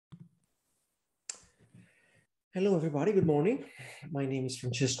Hello, everybody. Good morning. My name is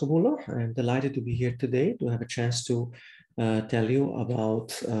Francesco Bullo. I'm delighted to be here today to have a chance to tell you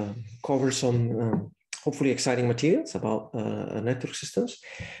about, cover some hopefully exciting materials about network systems.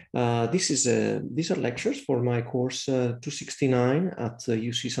 These are lectures for my course 269 at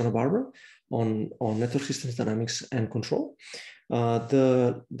UC Santa Barbara on network systems dynamics and control.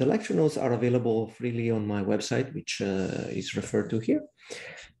 The lecture notes are available freely on my website, which is referred to here.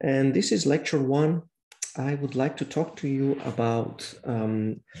 And this is lecture one. I would like to talk to you about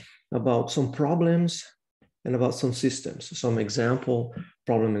some problems and about some systems, some example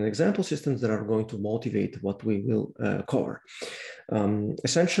problem and example systems that are going to motivate what we will cover.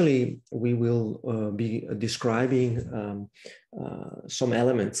 Essentially, we will be describing some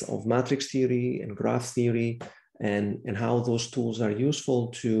elements of matrix theory and graph theory and how those tools are useful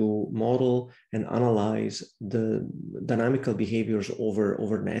to model and analyze the dynamical behaviors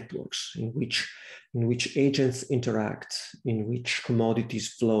over networks in which agents interact, in which commodities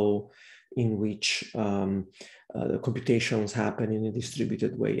flow, in which computations happen in a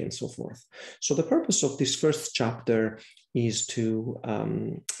distributed way, and so forth. So the purpose of this first chapter is to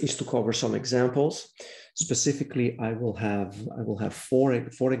cover some examples. Specifically, I will have four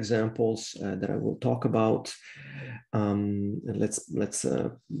examples that I will talk about. Let's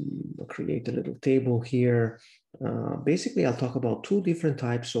create a little table here. Basically, I'll talk about two different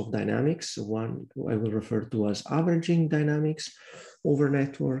types of dynamics. One I will refer to as averaging dynamics over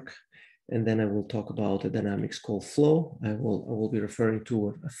network, and then I will talk about a dynamics called flow. I will be referring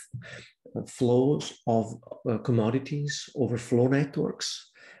to flows of commodities over flow networks.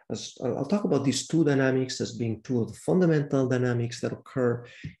 I'll talk about these two dynamics as being two of the fundamental dynamics that occur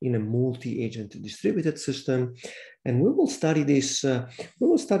in a multi-agent distributed system. And we will study this.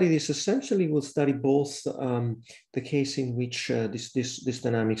 Essentially, we'll study both the case in which this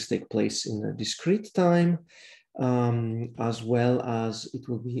dynamics take place in a discrete time, as well as it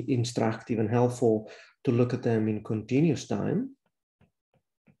will be instructive and helpful to look at them in continuous time.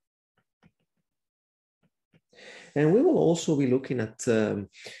 And we will also be looking at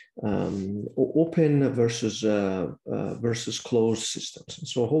open versus closed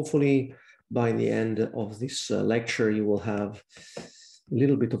systems. So hopefully by the end of this lecture, you will have a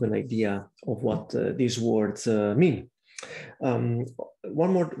little bit of an idea of what these words mean. One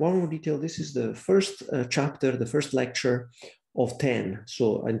more detail. This is the first chapter, the first lecture of 10.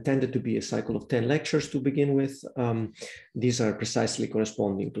 So intended to be a cycle of 10 lectures to begin with. These are precisely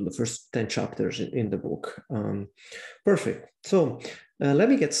corresponding to the first 10 chapters in the book. Perfect. So let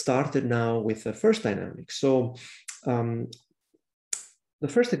me get started now with the first dynamic. So the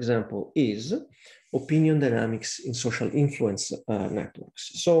first example is opinion dynamics in social influence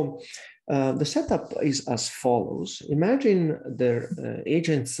networks. So the setup is as follows. Imagine the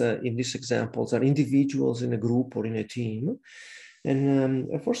agents in these examples are individuals in a group or in a team. And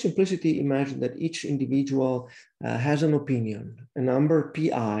for simplicity, imagine that each individual has an opinion, a number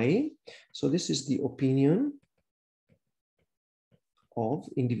pi. So this is the opinion of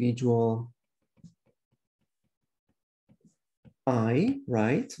individual I,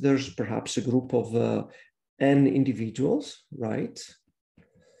 right? There's perhaps a group of n individuals, right?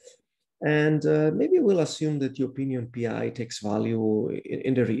 And maybe we'll assume that the opinion pi takes value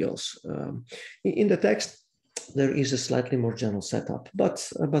in the reals. In the text, there is a slightly more general setup, but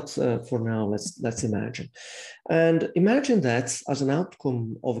for now, let's imagine. And imagine that as an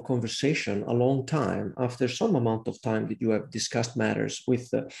outcome of a conversation a long time, after some amount of time that you have discussed matters with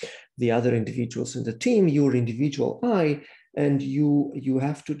the other individuals in the team, your individual I, and you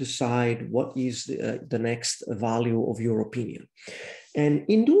have to decide what is the next value of your opinion. And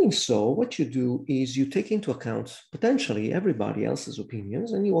in doing so, what you do is you take into account potentially everybody else's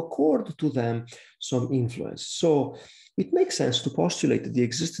opinions and you accord to them some influence. So it makes sense to postulate the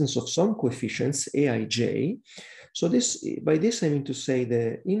existence of some coefficients, Aij. So by this, I mean to say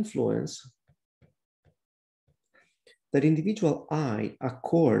the influence that individual I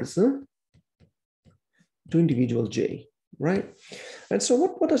accords to individual J. Right? And so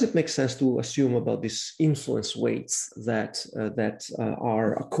what does it make sense to assume about these influence weights that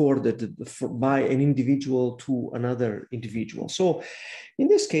are accorded by an individual to another individual? So in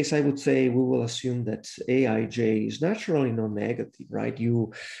this case, I would say we will assume that Aij is naturally non-negative, right?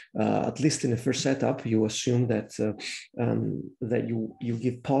 You, at least in the first setup, you assume that you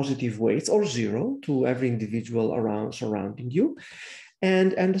give positive weights or zero to every individual surrounding you.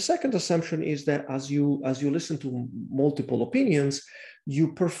 And the second assumption is that as you listen to multiple opinions,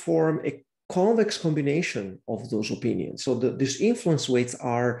 you perform a convex combination of those opinions. So these influence weights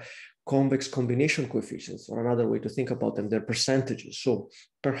are convex combination coefficients, or another way to think about them, they're percentages. So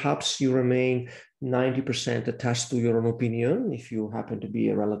perhaps you remain 90% attached to your own opinion if you happen to be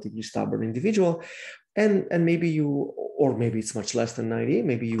a relatively stubborn individual. And maybe you, or maybe it's much less than 90,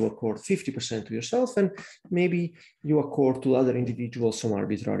 maybe you accord 50% to yourself, and maybe you accord to other individuals some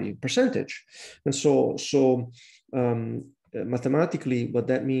arbitrary percentage. And so mathematically, what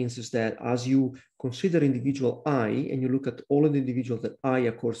that means is that as you consider individual I, and you look at all of the individuals that I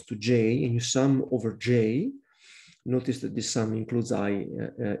accords to J, and you sum over J, notice that this sum includes I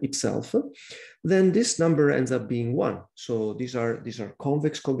itself, then this number ends up being 1. So these are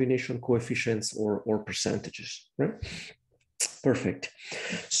convex combination coefficients or percentages, right? Perfect.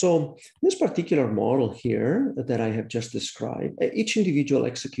 So this particular model here that I have just described, each individual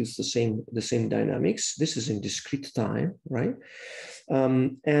executes the same dynamics. This is in discrete time, right?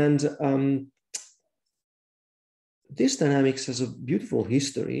 This dynamics has a beautiful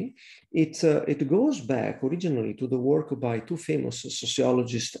history. It goes back originally to the work by two famous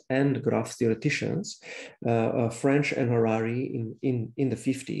sociologists and graph theoreticians, French and Harari in the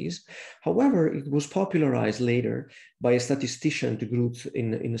 50s. However, it was popularized later by a statistician, de Groot,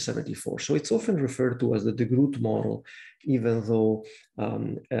 in 74. So it's often referred to as the de Groot model, even though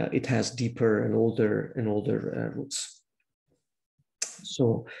it has deeper and older roots.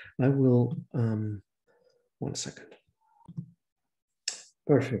 So I will, 1 second.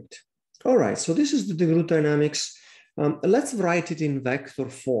 Perfect. All right, so this is the de Groot dynamics. Let's write it in vector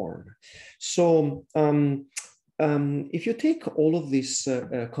form. So if you take all of these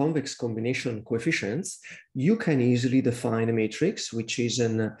convex combination coefficients, you can easily define a matrix, which is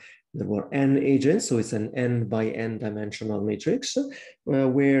there were n agents, so it's an n by n dimensional matrix,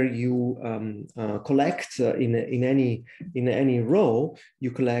 where you collect in any row,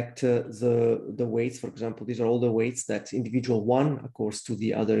 you collect the weights. For example, these are all the weights that individual 1 accords to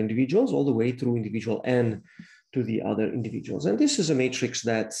the other individuals, all the way through individual n to the other individuals. And this is a matrix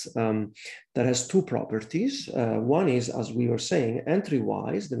that has two properties. One is, as we were saying,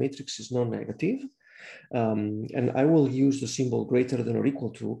 entry-wise, the matrix is non-negative. And I will use the symbol greater than or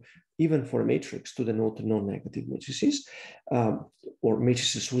equal to, even for a matrix, to denote non-negative matrices, or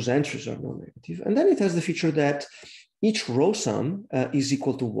matrices whose entries are non-negative. And then it has the feature that each row sum is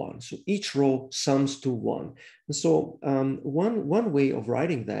equal to 1. So each row sums to 1. And so one way of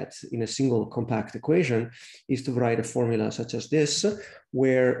writing that in a single compact equation is to write a formula such as this,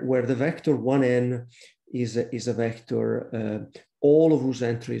 where the vector 1n is a vector all of whose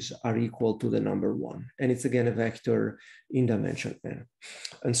entries are equal to the number 1. And it's again a vector in dimension n.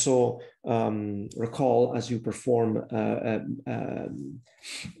 And so recall, as you perform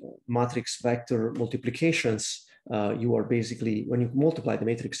matrix vector multiplications, you are basically, when you multiply the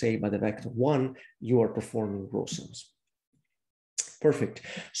matrix A by the vector 1, you are performing row sums. Perfect.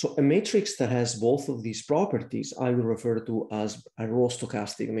 So a matrix that has both of these properties, I will refer to as a row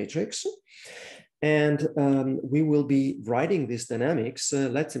stochastic matrix. And we will be writing this dynamics.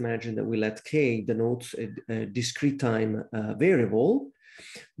 Let's imagine that we let K denote a discrete time variable.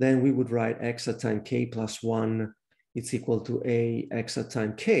 Then we would write x at time K plus 1, it's equal to A x at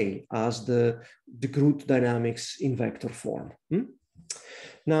time K as the de Groot dynamics in vector form.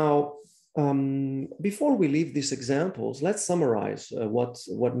 Now, before we leave these examples, let's summarize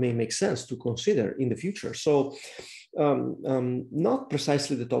what may make sense to consider in the future. So not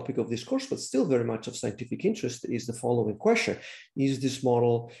precisely the topic of this course, but still very much of scientific interest is the following question. Is this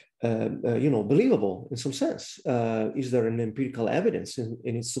model believable in some sense? Is there an empirical evidence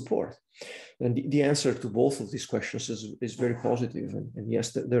in its support? And the answer to both of these questions is very positive, and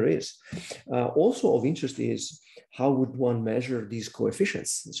yes, there is. Also of interest is how would one measure these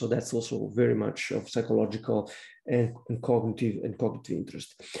coefficients? So that's also very much of psychological and cognitive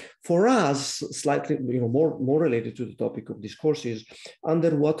interest. For us, slightly more related to the topic of this course is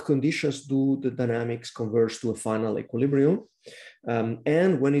under what conditions do the dynamics converge to a final equilibrium?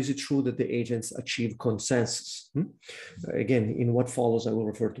 And when is it true that the agents achieve consensus? Again, in what follows, I will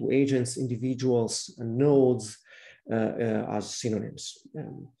refer to agents, individuals, and nodes as synonyms.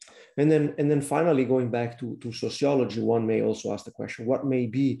 And then finally, going back to sociology, one may also ask the question, what may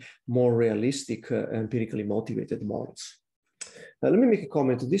be more realistic, empirically motivated models? Let me make a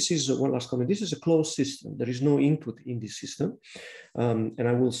comment. This is one last comment. This is a closed system. There is no input in this system. And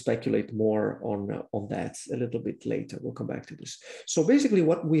I will speculate more on that a little bit later. We'll come back to this. So basically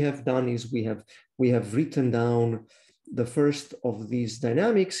what we have done is we have written down the first of these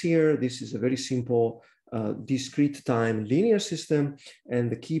dynamics here. This is a very simple discrete time linear system.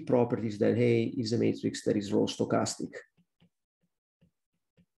 And the key property is that A is a matrix that is row stochastic.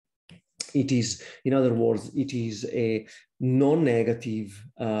 it is, in other words, it is a non-negative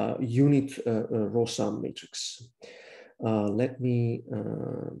unit row sum matrix. Let me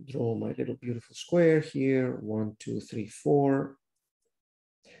draw my little beautiful square here. 1, 2, 3, 4.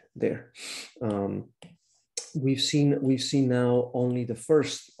 There. We've seen now only the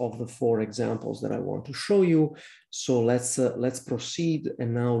first of the 4 examples that I want to show you. So let's proceed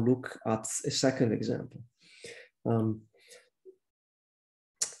and now look at a second example.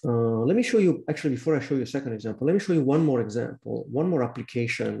 Let me show you, actually, before I show you a second example, let me show you one more example, one more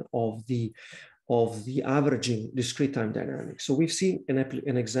application of the averaging discrete time dynamics. So we've seen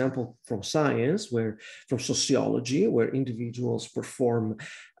an example from science, from sociology, where individuals perform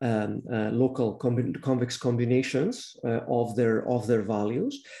local convex combinations of their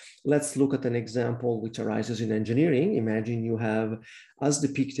values. Let's look at an example which arises in engineering. Imagine you have, as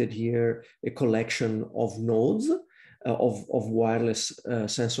depicted here, a collection of nodes, of wireless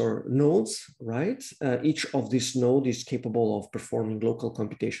sensor nodes, right? Each of these nodes is capable of performing local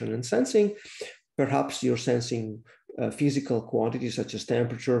computation and sensing. Perhaps you're sensing physical quantities such as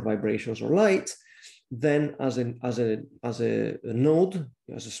temperature, vibrations, or light. Then as a node,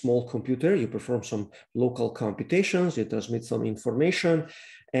 as a small computer, you perform some local computations, you transmit some information,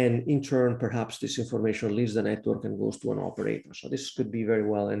 and in turn, perhaps this information leaves the network and goes to an operator. So this could be very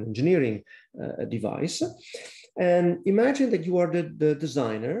well an engineering device. And imagine that you are the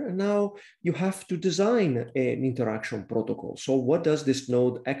designer, and now you have to design an interaction protocol. So what does this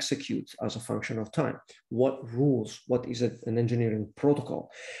node execute as a function of time? What rules? What is an engineering protocol?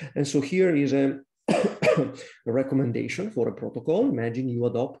 And so here is a recommendation for a protocol. Imagine you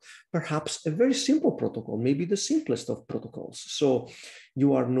adopt perhaps a very simple protocol, maybe the simplest of protocols. So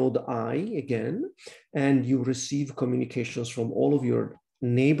you are node I again, and you receive communications from all of your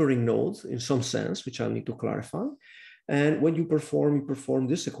neighboring nodes in some sense, which I'll need to clarify. And when you perform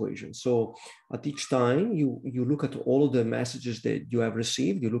this equation. So at each time, you look at all of the messages that you have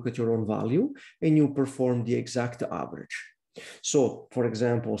received, you look at your own value, and you perform the exact average. So, for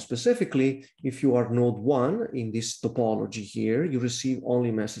example, specifically, if you are node 1 in this topology here, you receive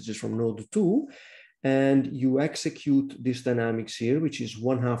only messages from node 2, and you execute this dynamics here, which is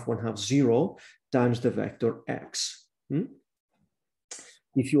 1/2, 1/2, 0 times the vector x.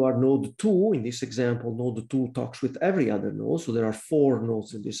 If you are node 2, in this example, node 2 talks with every other node. So there are 4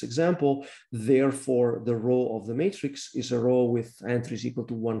 nodes in this example. Therefore, the row of the matrix is a row with entries equal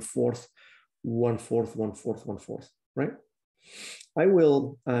to 1/4, 1/4, 1/4, 1/4, right? I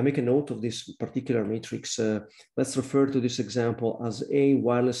will make a note of this particular matrix. Let's refer to this example as a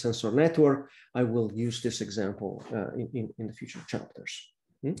wireless sensor network. I will use this example in the future chapters.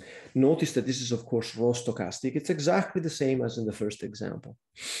 Notice that this is, of course, row stochastic. It's exactly the same as in the first example,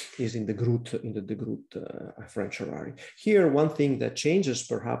 is in the Groot French hierarchy. Here, one thing that changes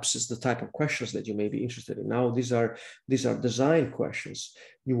perhaps is the type of questions that you may be interested in. Now, these are design questions.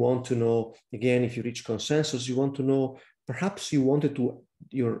 You want to know, again, if you reach consensus, you want to know, perhaps you wanted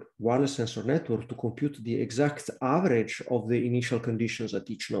your wireless sensor network to compute the exact average of the initial conditions at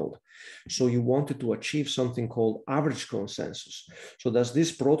each node. So you wanted to achieve something called average consensus. So does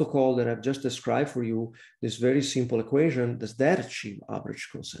this protocol that I've just described for you, this very simple equation, does that achieve average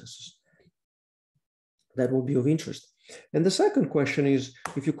consensus? That will be of interest. And the second question is,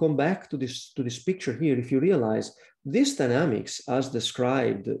 if you come back to this picture here, if you realize this dynamics as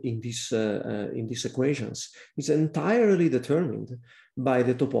described in these equations is entirely determined by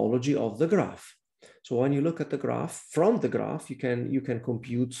the topology of the graph. So when you look at the graph, from the graph, you can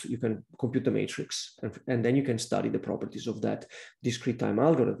compute the matrix, and then you can study the properties of that discrete time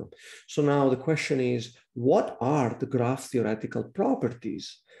algorithm. So now the question is, what are the graph theoretical properties?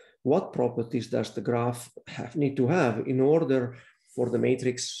 What properties does the graph need to have in order for the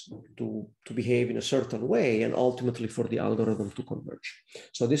matrix to behave in a certain way and ultimately for the algorithm to converge?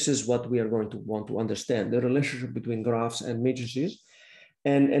 So this is what we are going to want to understand, the relationship between graphs and matrices.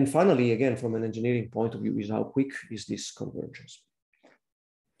 And finally, again, from an engineering point of view, is how quick is this convergence?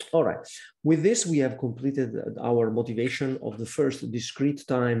 All right, with this, we have completed our motivation of the first discrete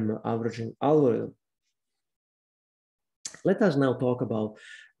time averaging algorithm. Let us now talk about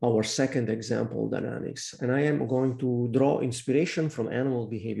our second example, dynamics. And I am going to draw inspiration from animal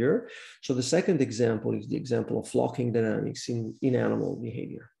behavior. So the second example is the example of flocking dynamics in animal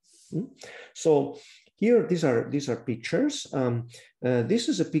behavior. So here, these are pictures. This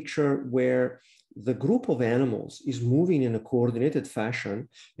is a picture where the group of animals is moving in a coordinated fashion.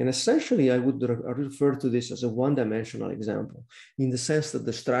 And essentially, I would refer to this as a one-dimensional example, in the sense that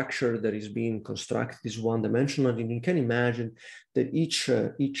the structure that is being constructed is one-dimensional. And you can imagine that each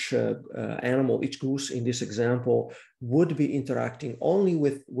animal, each goose in this example, would be interacting only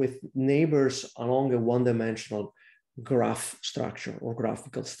with neighbors along a one-dimensional graph structure or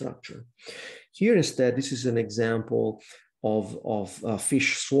graphical structure. Here instead, this is an example of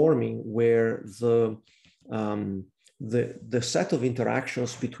fish swarming, where the set of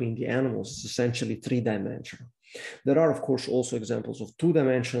interactions between the animals is essentially three-dimensional. There are, of course, also examples of 2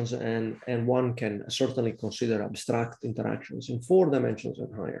 dimensions, and one can certainly consider abstract interactions in 4 dimensions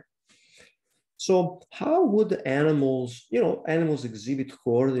and higher. So how would animals, animals exhibit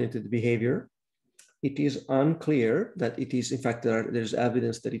coordinated behavior? It is unclear that it is, in fact, there's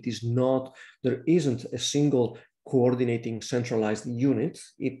evidence that it is not, there isn't a single coordinating centralized unit.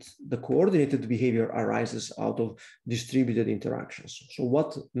 The coordinated behavior arises out of distributed interactions. So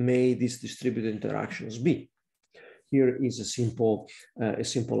what may these distributed interactions be? Here is a simple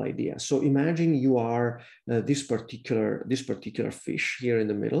idea. So imagine you are this particular fish here in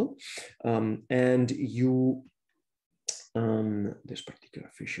the middle, and you this particular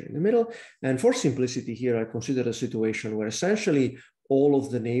fish here in the middle. And for simplicity here, I consider a situation where essentially all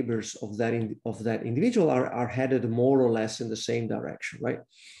of the neighbors of that individual are headed more or less in the same direction, right?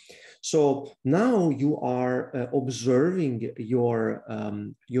 So now you are observing your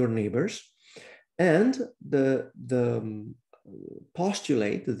neighbors, and the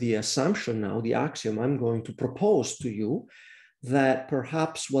postulate, the assumption now, the axiom I'm going to propose to you, that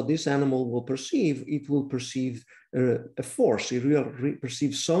perhaps what this animal will perceive, it will perceive a force. It will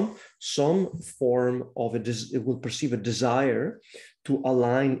perceive some form of it will perceive a desire to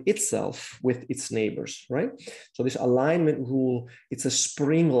align itself with its neighbors, right? So this alignment rule, it's a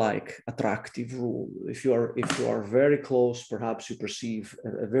spring-like attractive rule. If you are very close, perhaps you perceive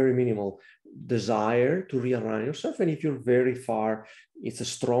a very minimal desire to realign yourself, and if you're very far, it's a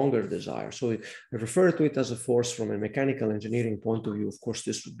stronger desire. So I refer to it as a force from a mechanical engineering point of view. Of course,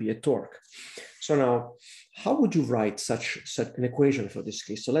 this would be a torque. So now, how would you write such an equation for this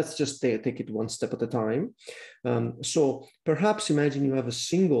case? So let's just take it one step at a time. So perhaps imagine you have a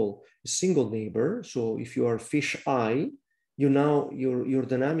single neighbor. So if you are fish I, your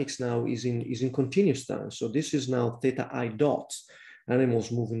dynamics now is in continuous time. So this is now theta I dot.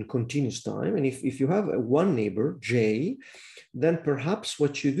 Animals move in continuous time. And if you have one neighbor, J, then perhaps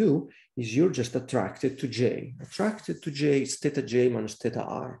what you do is you're just attracted to J. Attracted to J is theta J minus theta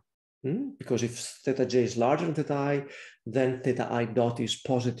I. Because if theta J is larger than theta I, then theta I dot is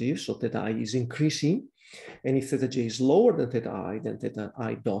positive, so theta I is increasing. And if theta J is lower than theta I, then theta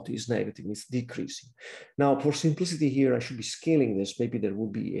I dot is negative, it's decreasing. Now, for simplicity here, I should be scaling this. Maybe there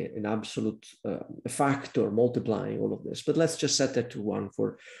will be an absolute factor multiplying all of this, but let's just set that to 1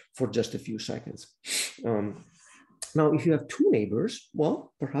 for just a few seconds. Now, if you have 2 neighbors,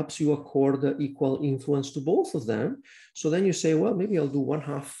 well, perhaps you accord equal influence to both of them. So then you say, well, maybe I'll do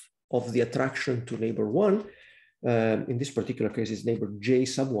 1/2 of the attraction to neighbor 1. In this particular case, it's neighbor J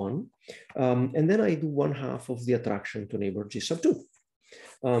sub 1. And then I do 1/2 of the attraction to neighbor J sub 2.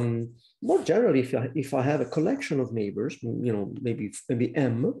 More generally, if I have a collection of neighbors, maybe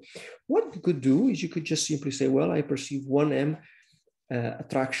M, what you could do is you could just simply say, well, I perceive 1M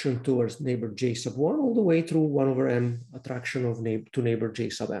attraction towards neighbor J sub 1 all the way through 1/M attraction to neighbor J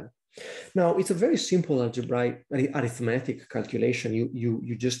sub M. Now, it's a very simple algebraic arithmetic calculation.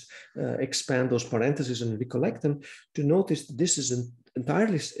 You just expand those parentheses and recollect them to notice that this is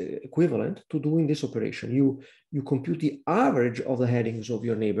entirely equivalent to doing this operation. You compute the average of the headings of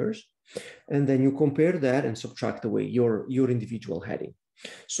your neighbors, and then you compare that and subtract away your individual heading.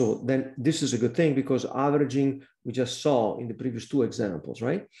 So then this is a good thing, because averaging we just saw in the previous 2 examples,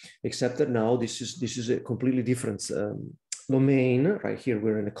 right? Except that now this is a completely different domain. Right here,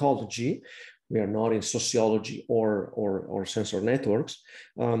 we're in ecology. We are not in sociology or sensor networks.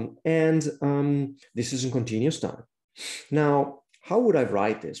 This is in continuous time. Now, how would I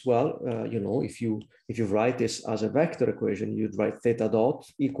write this? Well, if you write this as a vector equation, you'd write theta dot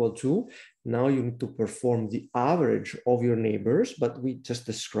equal to, now you need to perform the average of your neighbors, but we just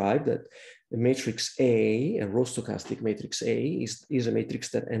described that the matrix A, a row stochastic matrix A, is a matrix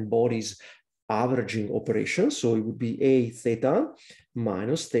that embodies averaging operations. So it would be A theta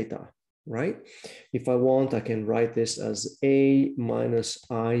minus theta, right? If I want, I can write this as A minus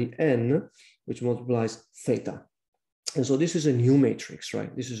IN, which multiplies theta. And so this is a new matrix,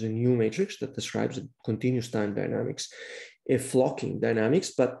 right? This is a new matrix that describes the continuous time dynamics a flocking dynamics,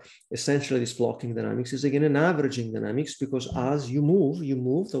 but essentially this flocking dynamics is again an averaging dynamics, because as you move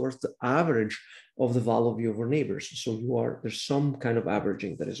towards the average of the value of your neighbors. So there's some kind of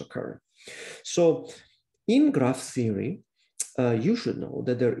averaging that is occurring. So in graph theory, you should know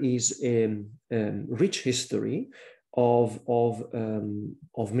that there is a rich history of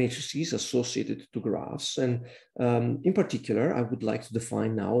matrices associated to graphs. And in particular, I would like to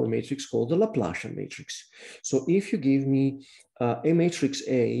define now a matrix called the Laplacian matrix. So if you give me a matrix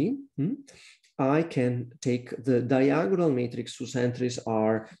A, I can take the diagonal matrix whose entries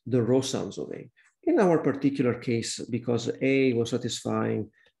are the row sums of A. In our particular case, because A was satisfying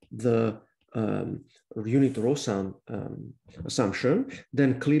the unit row sum assumption,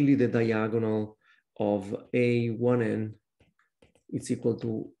 then clearly the diagonal of A1n is equal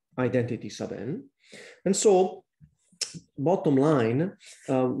to identity sub n. And so bottom line,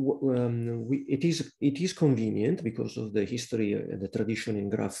 it is convenient, because of the history and the tradition in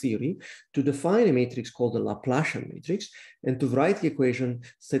graph theory, to define a matrix called the Laplacian matrix and to write the equation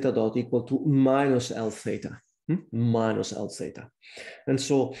theta dot equal to minus L theta. Minus L theta. And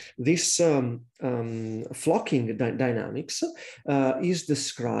so this flocking dynamics is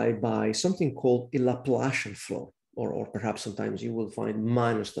described by something called a Laplacian flow, or perhaps sometimes you will find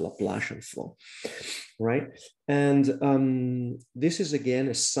minus the Laplacian flow, right? And this is again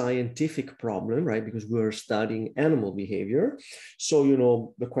a scientific problem, right? Because we're studying animal behavior. So, you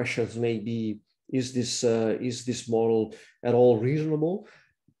know, the questions may be, is this model at all reasonable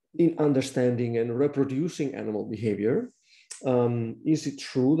in understanding and reproducing animal behavior? Is it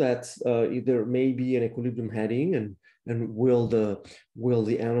true that there may be an equilibrium heading, and will the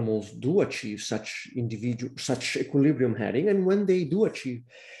animals do achieve such equilibrium heading? And when they do achieve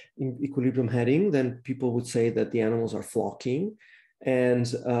equilibrium heading, then people would say that the animals are flocking. And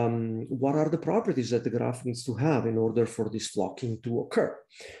what are the properties that the graph needs to have in order for this flocking to occur?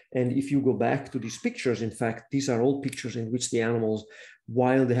 And if you go back to these pictures, in fact, these are all pictures in which the animals,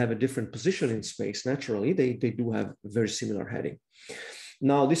 while they have a different position in space, naturally, they do have very similar heading.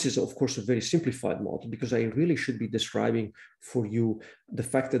 Now, this is, of course, a very simplified model, because I really should be describing for you the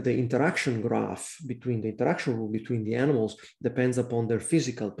fact that the interaction graph between the interaction rule between the animals depends upon their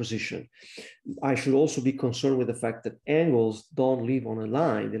physical position. I should also be concerned with the fact that angles don't live on a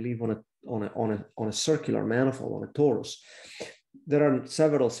line; they live on a circular manifold, on a torus. There are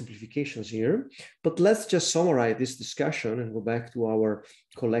several simplifications here, but let's just summarize this discussion and go back to our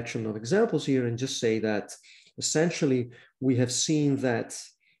collection of examples here and just say that essentially we have seen that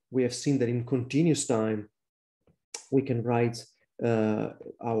in continuous time we can write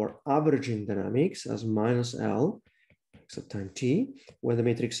our averaging dynamics as minus L except time t, where the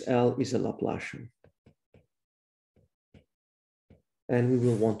matrix L is a Laplacian. And we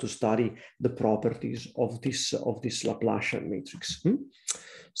will want to study the properties of this Laplacian matrix.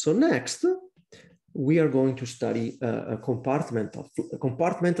 So next, we are going to study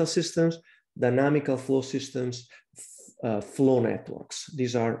compartmental systems, dynamical flow systems, flow networks.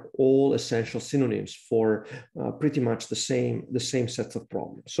 These are all essential synonyms for pretty much the same sets of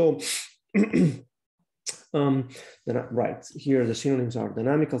problems. So right here, the synonyms are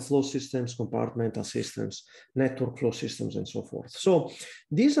dynamical flow systems, compartmental systems, network flow systems, and so forth. So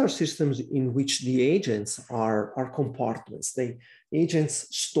these are systems in which the agents are compartments. Agents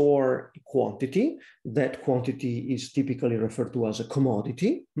store quantity. That quantity is typically referred to as a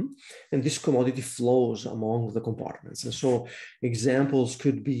commodity, and this commodity flows among the compartments. And so examples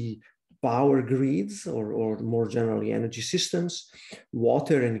could be power grids, or more generally energy systems,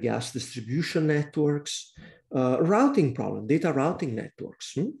 water and gas distribution networks, routing problem, data routing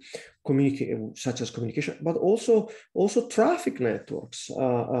networks, such as communication, but also traffic networks,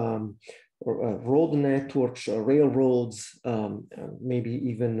 road networks, railroads, maybe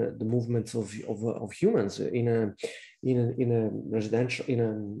even the movements of humans in a residential, in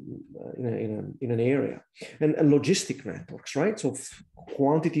an area, and logistic networks, right? So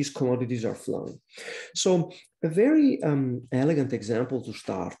commodities are flowing. So a very elegant example to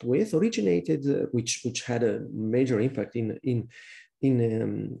start with originated, which had a major impact in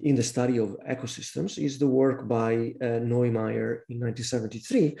the study of ecosystems, is the work by Neumayer in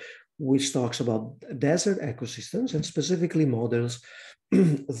 1973, which talks about desert ecosystems and specifically models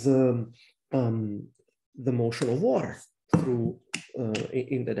the motion of water through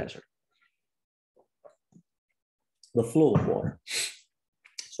in the desert, the flow of water.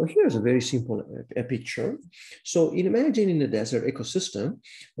 So here's a very simple picture. So imagine in a desert ecosystem,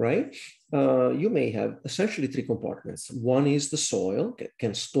 right? You may have essentially three compartments. One is the soil,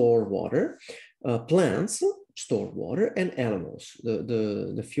 can store water, plants, store water, and animals,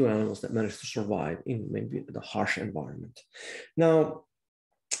 the few animals that manage to survive in maybe the harsh environment. Now,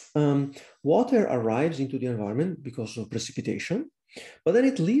 water arrives into the environment because of precipitation, but then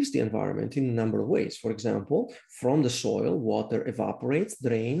it leaves the environment in a number of ways. For example, from the soil, water evaporates,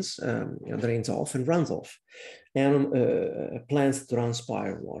 drains off and runs off. And plants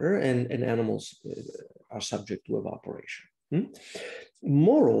transpire water, and animals are subject to evaporation.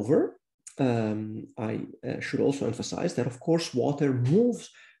 Moreover, I should also emphasize that, of course, water moves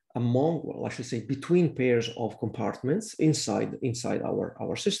among, well, I should say, between pairs of compartments inside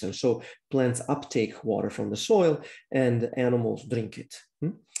our system. So plants uptake water from the soil and animals drink it.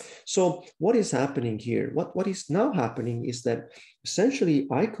 So what is happening here? What is now happening is that essentially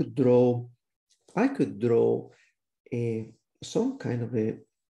I could draw some kind of a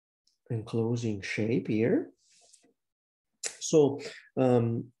enclosing shape here. So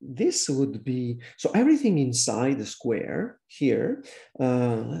this would be, so everything inside the square here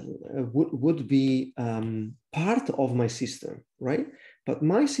would be part of my system, right? But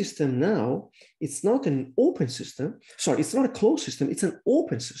my system now, it's not an open system. Sorry, it's not a closed system. It's an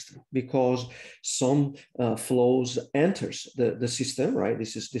open system because some flows enters the system, right?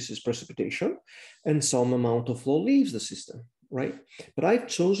 This is precipitation, and some amount of flow leaves the system, right? But I've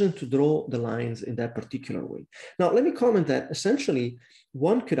chosen to draw the lines in that particular way. Now, let me comment that essentially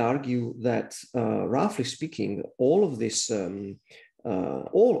one could argue that, roughly speaking, all of this,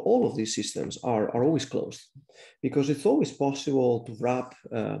 all of these systems are always closed, because it's always possible to wrap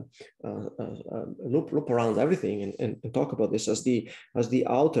loop around everything and talk about this as the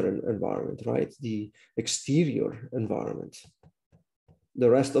outer environment, right? The exterior environment, the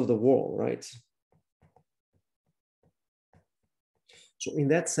rest of the world, right? So in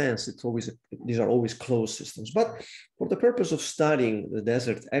that sense, these are always closed systems. But for the purpose of studying the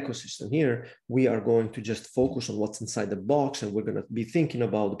desert ecosystem here, we are going to just focus on what's inside the box, and we're going to be thinking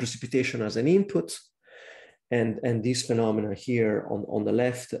about the precipitation as an input, and these phenomena here on the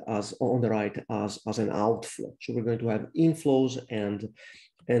left, as on the right, as an outflow. So we're going to have inflows and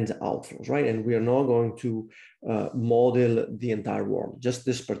outflows, right? And we are now going to model the entire world, just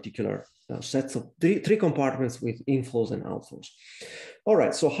this particular sets of three compartments with inflows and outflows. All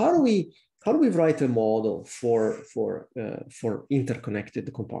right, so how do we write a model for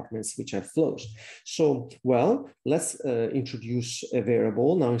interconnected compartments which have flows? So, well, let's introduce a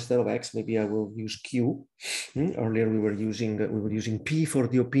variable. Now, instead of x, maybe I will use q. Earlier we were using p for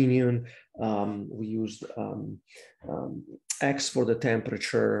the opinion. We used x for the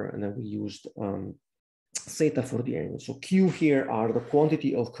temperature, and then we used theta for the angle. So q here are the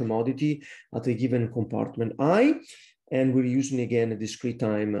quantity of commodity at a given compartment I, and we're using again a discrete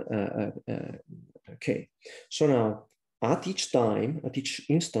time k. So now at each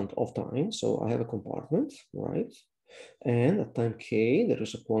instant of time, so I have a compartment, right? And at time k, there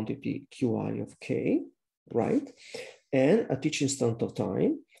is a quantity qi of k, right? And at each instant of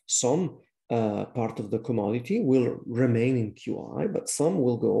time, some part of the commodity will remain in qi, but some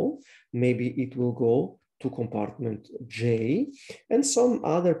will go, maybe it will go to compartment j, and some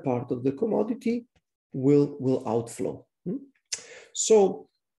other part of the commodity will outflow. So,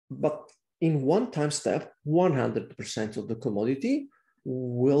 but in one time step, 100% of the commodity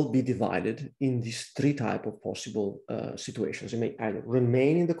will be divided in these three types of possible situations. It may either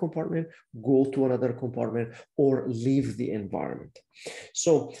remain in the compartment, go to another compartment, or leave the environment.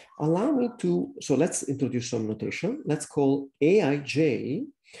 So so let's introduce some notation. Let's call Aij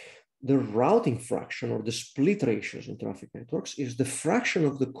the routing fraction, or the split ratios in traffic networks, is the fraction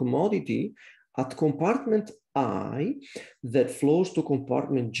of the commodity at compartment I that flows to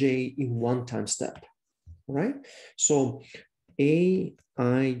compartment j in one time step, right? So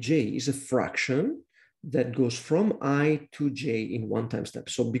Aij is a fraction that goes from I to j in one time step.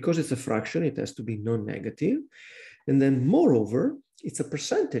 So because it's a fraction, it has to be non-negative. And then moreover, it's a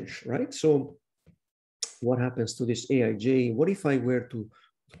percentage, right? So what happens to this Aij? What if I were to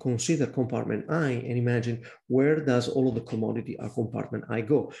consider compartment I and imagine where does all of the commodity at compartment I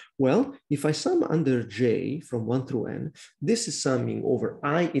go? Well, if I sum under j from 1 through n, this is summing over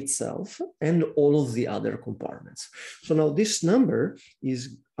I itself and all of the other compartments. So now this number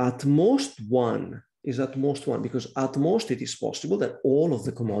is at most one, because at most it is possible that all of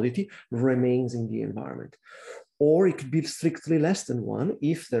the commodity remains in the environment. Or it could be strictly less than one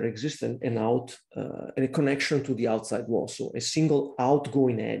if there exists a connection to the outside wall. So a single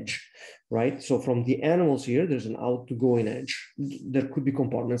outgoing edge, right? So from the animals here, there's an outgoing edge. There could be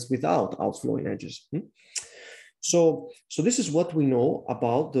compartments without outflowing edges. So this is what we know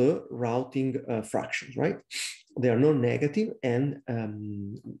about the routing fractions, right? They are non-negative, and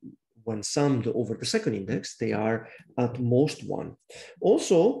when summed over the second index, they are at most 1.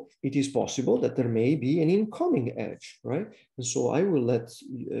 Also, it is possible that there may be an incoming edge, right? And so I will let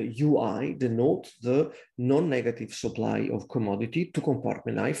UI denote the non-negative supply of commodity to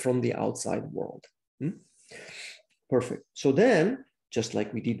compartment I from the outside world. Perfect. So then, just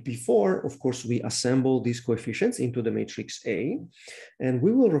like we did before, of course, we assemble these coefficients into the matrix A, and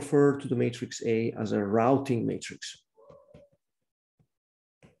we will refer to the matrix A as a routing matrix.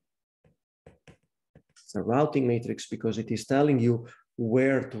 It's a routing matrix because it is telling you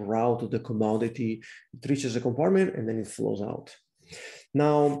where to route the commodity. It reaches a compartment and then it flows out.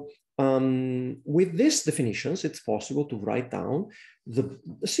 Now, with these definitions, it's possible to write down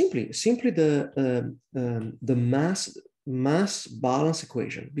simply the mass balance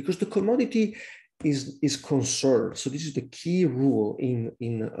equation, because the commodity is conserved. So this is the key rule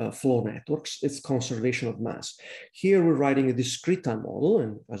in flow networks. It's conservation of mass. Here we're writing a discrete time model,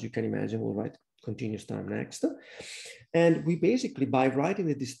 and as you can imagine, we'll write continuous time next. And we basically, by writing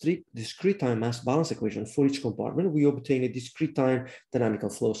the discrete time mass balance equation for each compartment, we obtain a discrete time dynamical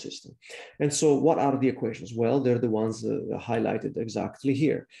flow system. And so what are the equations? Well, they're the ones highlighted exactly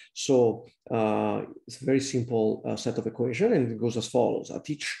here. So it's a very simple set of equations, and it goes as follows. At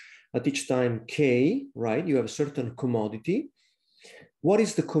each time k, right, you have a certain commodity. What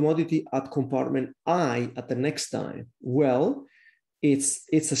is the commodity at compartment I at the next time? Well,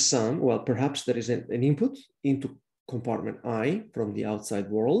 it's a sum. Well, perhaps there is an input into compartment I from the outside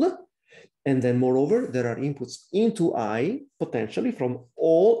world. And then moreover, there are inputs into I potentially from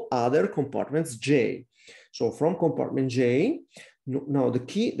all other compartments J. So from compartment J, now the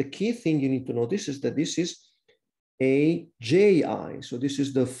key thing you need to notice is that this is a JI. So this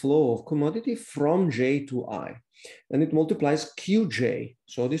is the flow of commodity from J to I. And it multiplies QJ.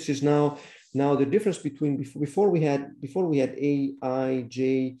 So this is now the difference between before we had A, I,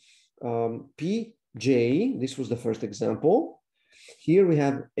 J, P, J. This was the first example. Here we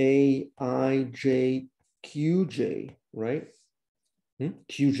have A, I, J, QJ, right?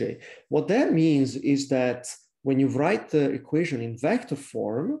 QJ. What that means is that when you write the equation in vector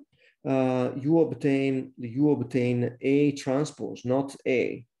form, you obtain A transpose, not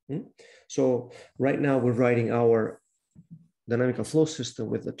A. So right now we're writing our dynamical flow system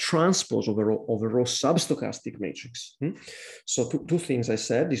with a transpose of a row substochastic matrix. So two things I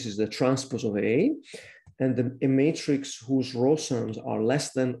said. This is the transpose of A, and a matrix whose row sums are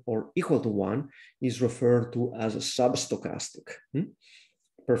less than or equal to 1 is referred to as a substochastic.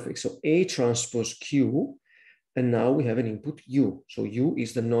 Perfect. So A transpose Q, and now we have an input U. So U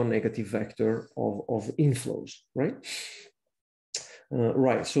is the non-negative vector of inflows, right?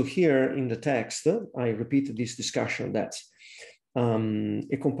 Right. So here in the text, I repeated this discussion that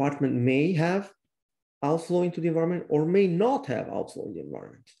a compartment may have outflow into the environment or may not have outflow in the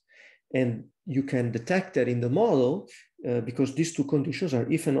environment. And you can detect that in the model because these two conditions are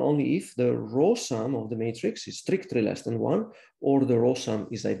if and only if the row sum of the matrix is strictly less than 1 or the row sum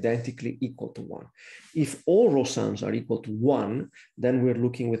is identically equal to 1. If all row sums are equal to 1, then we're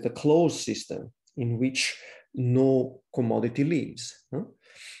looking with a closed system in which no commodity leaves.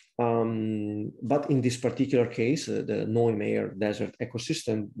 But in this particular case, the Neumayer desert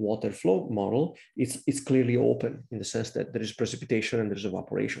ecosystem water flow model, it's clearly open in the sense that there is precipitation and there's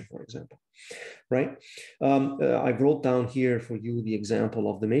evaporation, for example, right? I wrote down here for you the example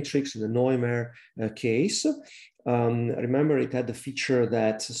of the matrix in the Neumayer case. Remember, it had the feature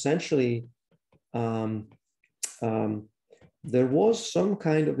that essentially there was some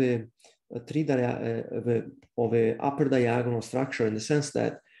kind of a upper diagonal structure in the sense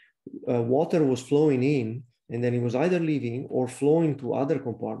that water was flowing in and then it was either leaving or flowing to other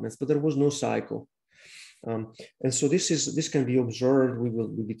compartments, but there was no cycle. And so this can be observed.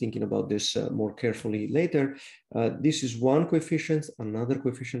 We'll be thinking about this more carefully later. This is one coefficient, another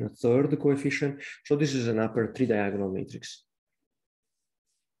coefficient, a third coefficient. So this is an upper tridiagonal matrix.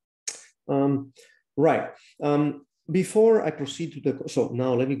 Right. Before I proceed to so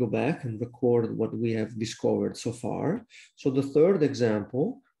now let me go back and record what we have discovered so far. So the third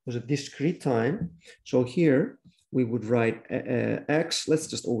example was a discrete time. So here we would write x, let's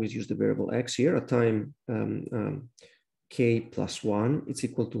just always use the variable x here, a time k plus 1, it's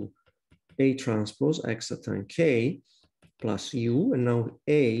equal to A transpose x at time k plus u, and now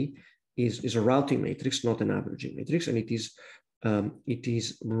A is a routing matrix, not an averaging matrix, and it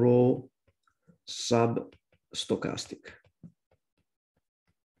is row substochastic.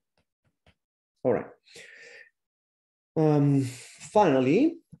 All right.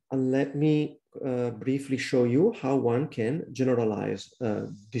 Finally, let me briefly show you how one can generalize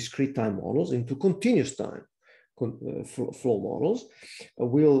discrete time models into continuous time flow models.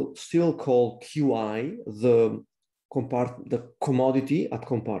 We'll still call QI the commodity at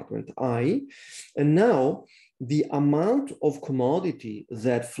compartment I. And now the amount of commodity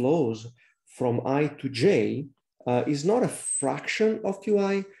that flows from I to J is not a fraction of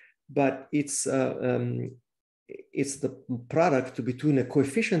QI, but it's the product between a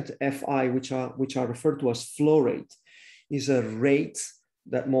coefficient Fi, which are referred to as flow rate, is a rate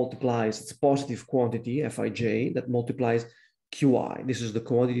that multiplies, it's a positive quantity, Fij, that multiplies Qi. This is the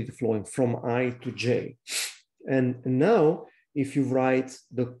commodity flowing from I to J. And now, if you write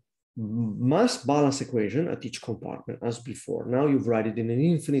the mass balance equation at each compartment as before, now you write it in an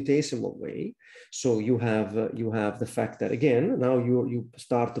infinitesimal way. So you have the fact that, again, now you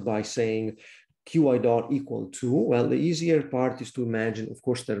start by saying Qi dot equal to, well, the easier part is to imagine, of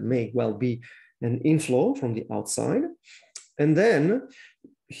course, there may well be an inflow from the outside. And then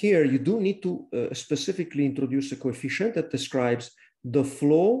here you do need to specifically introduce a coefficient that describes the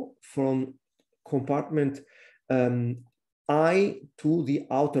flow from compartment I to the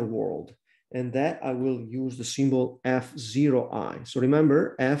outer world. And that I will use the symbol F0I. So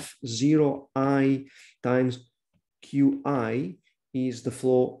remember, F0I times Qi is the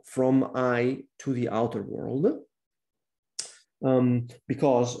flow from I to the outer world.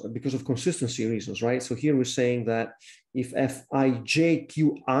 Because of consistency reasons, right? So here we're saying that if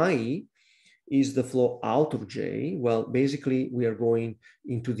Fijqi is the flow out of J, well, basically we are going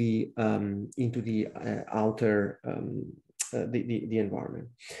into the outer the environment.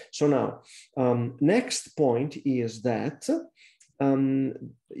 So now, next point is that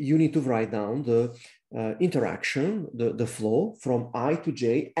you need to write down the interaction, the flow from I to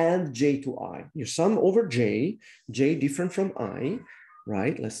J and J to I. You sum over J different from I,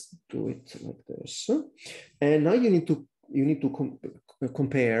 right? Let's do it like this. And now you need to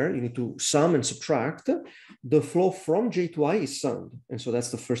compare, you need to sum and subtract. The flow from J to I is summed. And so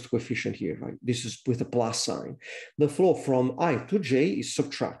that's the first coefficient here, right? This is with a plus sign. The flow from I to J is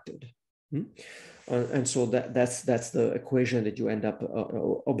subtracted. And so that's the equation that you end up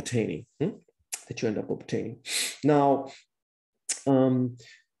obtaining. Now,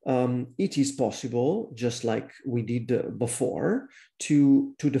 it is possible, just like we did before,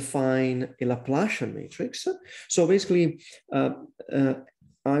 to define a Laplacian matrix. So basically,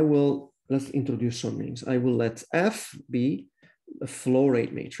 let's introduce some names. I will let F be a flow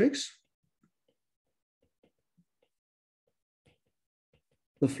rate matrix.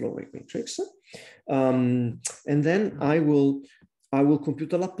 The flow rate matrix. And then I will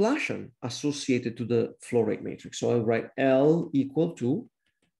compute a Laplacian associated to the flow rate matrix. So I'll write L equal to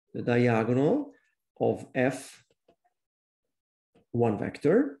the diagonal of F1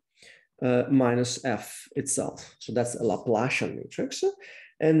 vector minus F itself. So that's a Laplacian matrix.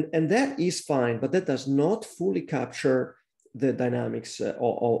 And that is fine, but that does not fully capture the dynamics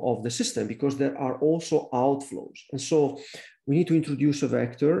of the system, because there are also outflows. And so we need to introduce a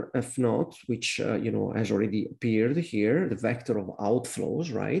vector F naught, which has already appeared here, the vector of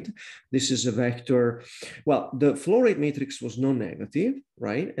outflows, right? This is a vector, well, the flow rate matrix was non-negative,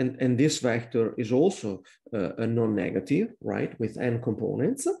 right? And this vector is also a non-negative, right, with n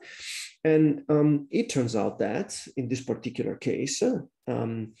components. And it turns out that in this particular case,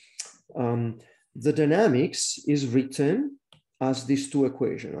 the dynamics is written as these two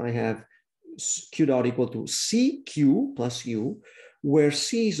equations. I have Q dot equal to CQ plus U, where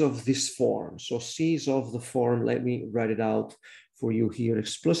C is of this form. So C is of the form, let me write it out for you here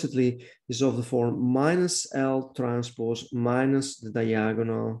explicitly, is of the form minus L transpose minus the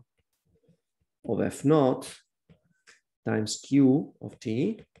diagonal of F naught times Q of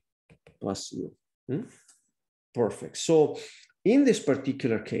T plus U. Perfect. So in this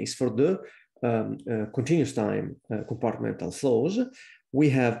particular case, for the continuous time compartmental flows, we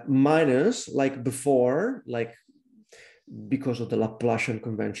have minus, like before, like because of the Laplacian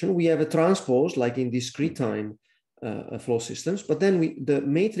convention. We have a transpose, like in discrete time flow systems, but then the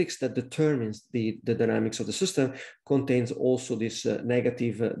matrix that determines the dynamics of the system contains also this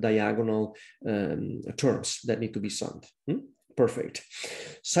negative diagonal terms that need to be summed. Perfect.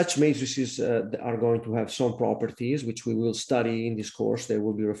 Such matrices are going to have some properties which we will study in this course. They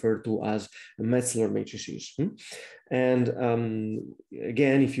will be referred to as Metzler matrices. And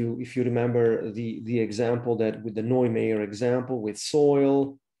again, if you remember the example that with the Neumayer example with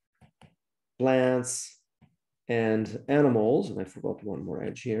soil, plants, and animals, and I forgot one more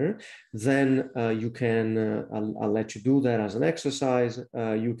edge here, then you can, I'll let you do that as an exercise.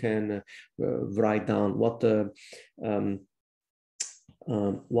 You can write down what the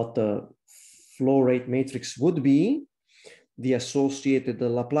flow rate matrix would be, the associated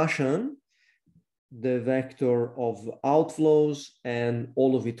Laplacian, the vector of outflows, and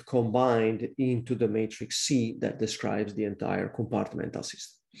all of it combined into the matrix C that describes the entire compartmental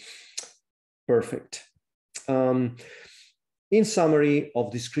system. Perfect. In summary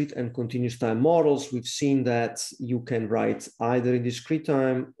of discrete and continuous time models, we've seen that you can write either in discrete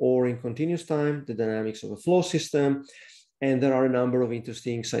time or in continuous time the dynamics of a flow system. And there are a number of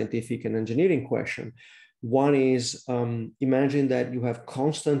interesting scientific and engineering questions. One is, imagine that you have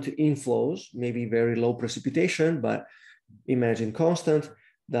constant inflows, maybe very low precipitation, but imagine constant.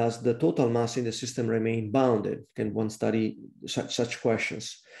 Does the total mass in the system remain bounded? Can one study such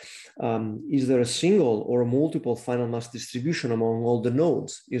questions? Is there a single or a multiple final mass distribution among all the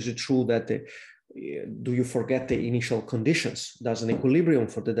nodes? Is it true that do you forget the initial conditions? Does an equilibrium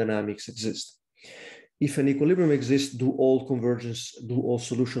for the dynamics exist? If an equilibrium exists, do all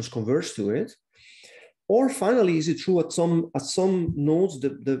solutions converge to it? Or finally, is it true at some nodes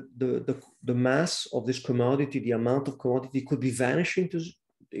the mass of this commodity, the amount of commodity could be vanishing to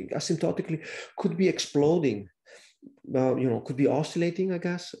asymptotically, could be exploding? Could be oscillating, I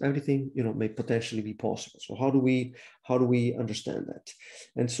guess. Everything, may potentially be possible. So how do we understand that?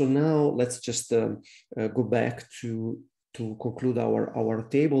 And so now let's just go back to conclude our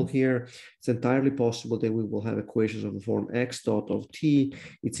table here. It's entirely possible that we will have equations of the form x dot of t,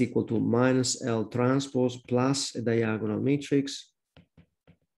 it's equal to minus L transpose plus a diagonal matrix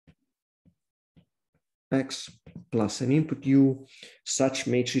X plus an input U. Such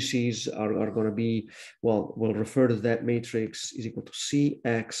matrices are going to be, well, we'll refer to that matrix is equal to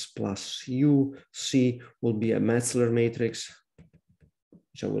Cx plus U. C will be a Metzler matrix,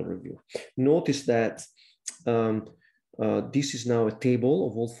 which I will review. Notice that this is now a table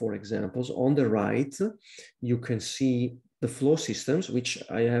of all 4 examples. On the right, you can see the flow systems, which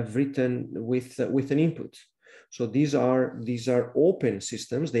I have written with an input. So these are open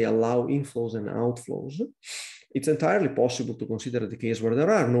systems. They allow inflows and outflows. It's entirely possible to consider the case where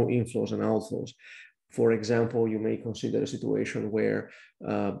there are no inflows and outflows. For example, you may consider a situation where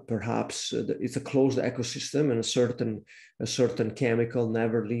perhaps it's a closed ecosystem and a certain chemical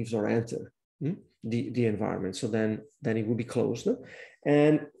never leaves or enters the environment. So then it will be closed.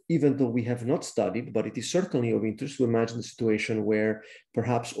 And even though we have not studied, but it is certainly of interest to imagine a situation where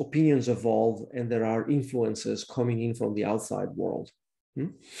perhaps opinions evolve and there are influences coming in from the outside world.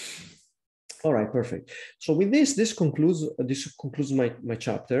 All right, perfect. So with this concludes my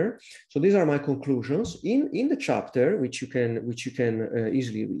chapter. So these are my conclusions. In the chapter, which you can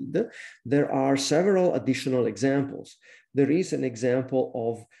easily read, there are several additional examples. There is an example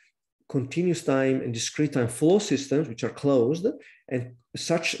of continuous time and discrete time flow systems, which are closed, and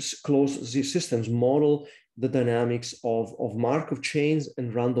such closed systems model the dynamics of Markov chains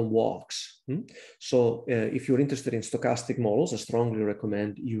and random walks. So if you're interested in stochastic models, I strongly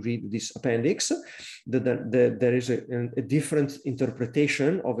recommend you read this appendix. There is a different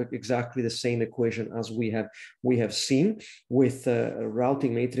interpretation of exactly the same equation as we have seen, with a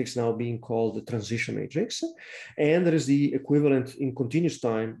routing matrix now being called the transition matrix. And there is the equivalent in continuous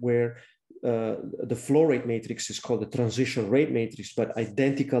time where the flow rate matrix is called the transition rate matrix, but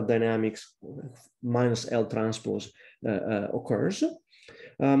identical dynamics minus L transpose occurs.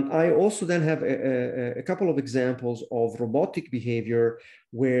 I also then have a couple of examples of robotic behavior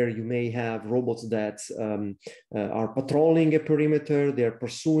where you may have robots that are patrolling a perimeter, they're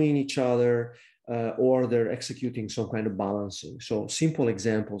pursuing each other, or they're executing some kind of balancing. So simple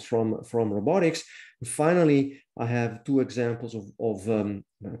examples from robotics. Finally, I have 2 examples of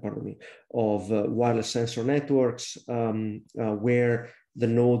wireless sensor networks where the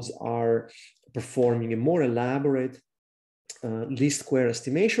nodes are performing a more elaborate least square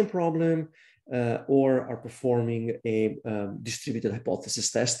estimation problem, or are performing a distributed hypothesis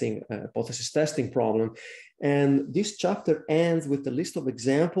testing problem. And this chapter ends with a list of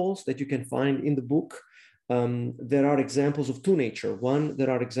examples that you can find in the book. There are examples of 2 nature. One, there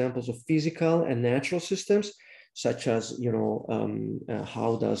are examples of physical and natural systems, such as,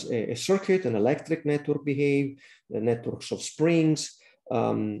 how does a circuit, an electric network behave, the networks of springs,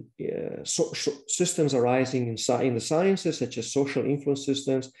 systems arising in the sciences, such as social influence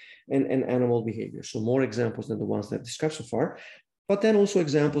systems and animal behavior. So more examples than the ones that I've discussed so far, but then also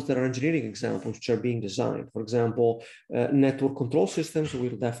examples that are engineering examples which are being designed. For example, network control systems,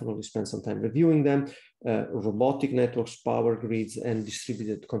 we'll definitely spend some time reviewing them, robotic networks, power grids, and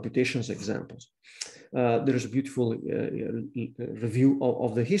distributed computations examples. There is a beautiful review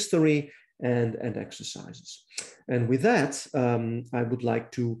of the history and exercises. And with that, I would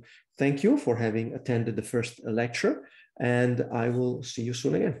like to thank you for having attended the first lecture, and I will see you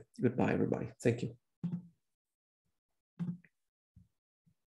soon again. Goodbye, everybody. Thank you.